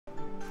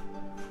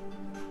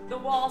the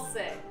wall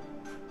sit.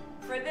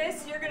 For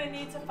this, you're going to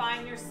need to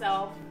find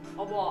yourself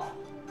a wall.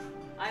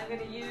 I'm going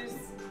to use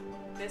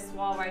this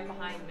wall right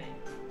behind me.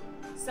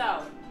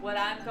 So, what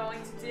I'm going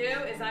to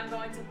do is I'm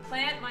going to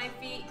plant my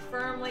feet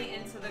firmly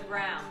into the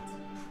ground.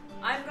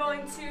 I'm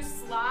going to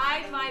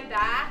slide my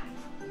back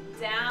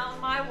down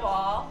my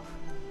wall,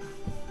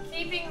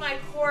 keeping my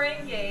core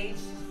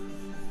engaged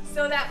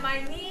so that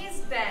my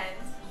knees bend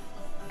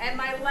and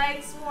my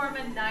legs form a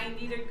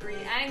 90-degree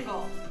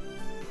angle.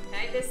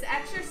 Okay, this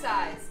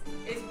exercise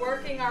is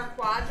working our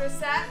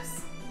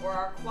quadriceps, or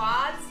our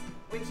quads,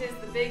 which is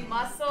the big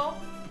muscle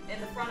in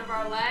the front of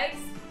our legs,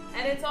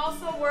 and it's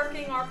also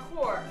working our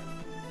core.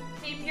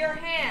 Keep your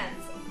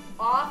hands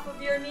off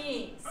of your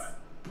knees.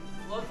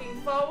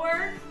 Looking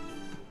forward,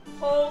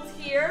 hold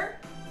here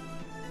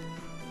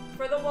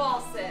for the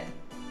wall sit.